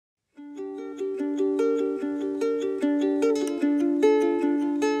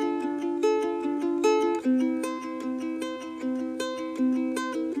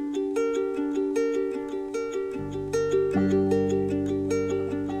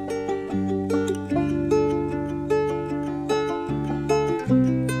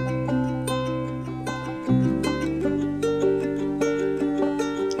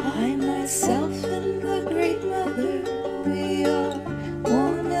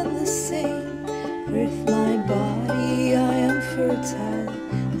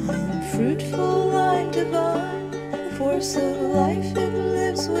source of life, it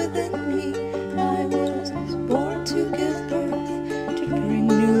lives within me. I was born to give birth, to bring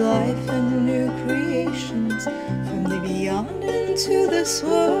new life and new creations from the beyond into this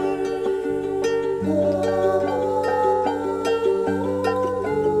world.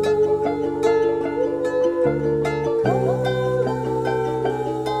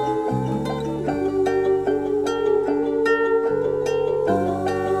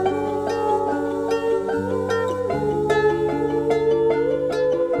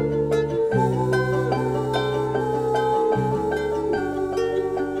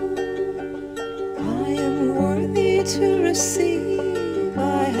 To receive,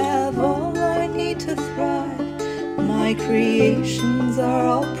 I have all I need to thrive. My creations are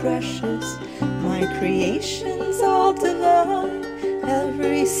all precious, my creations all divine.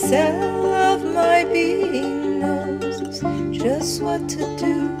 Every cell of my being knows just what to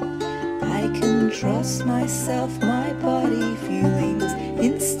do. I can trust myself, my body, feelings,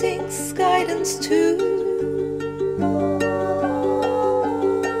 instincts, guidance too.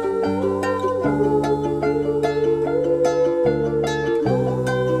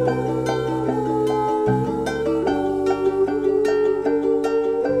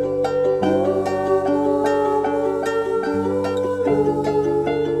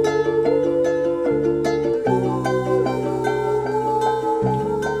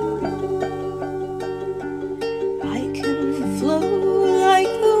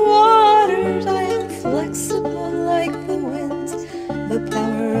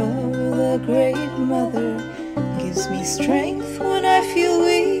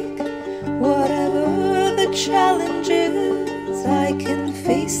 Challenges, I can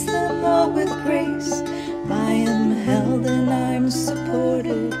face them all with grace. I am held and I'm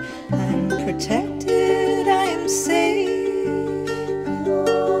supported, I'm protected, I am safe.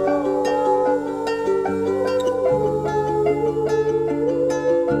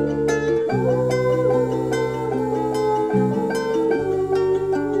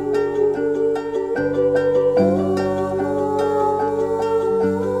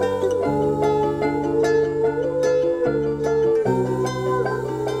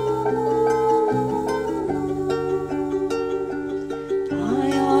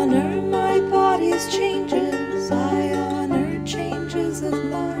 Changes, I honor changes of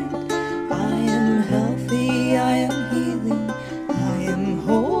mind. I am healthy, I am healing, I am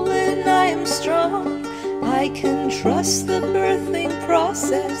whole and I am strong. I can trust the birthing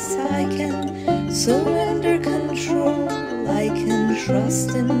process, I can surrender control. I can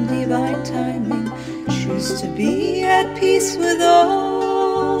trust in divine timing, choose to be at peace with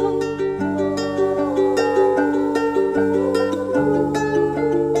all.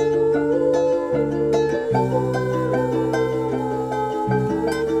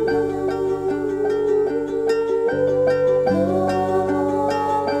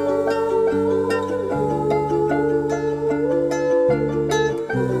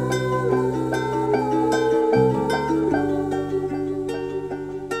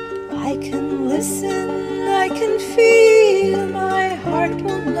 I can feel, my heart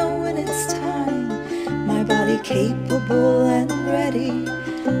will know when it's time. My body capable and ready,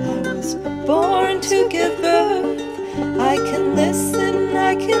 I was born to give birth. I can listen,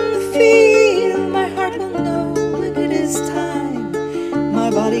 I can feel, my heart will know when it is time.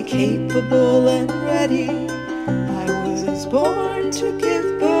 My body capable and ready, I was born to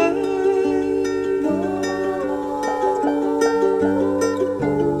give birth.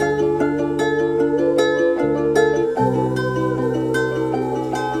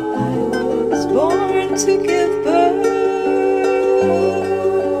 To give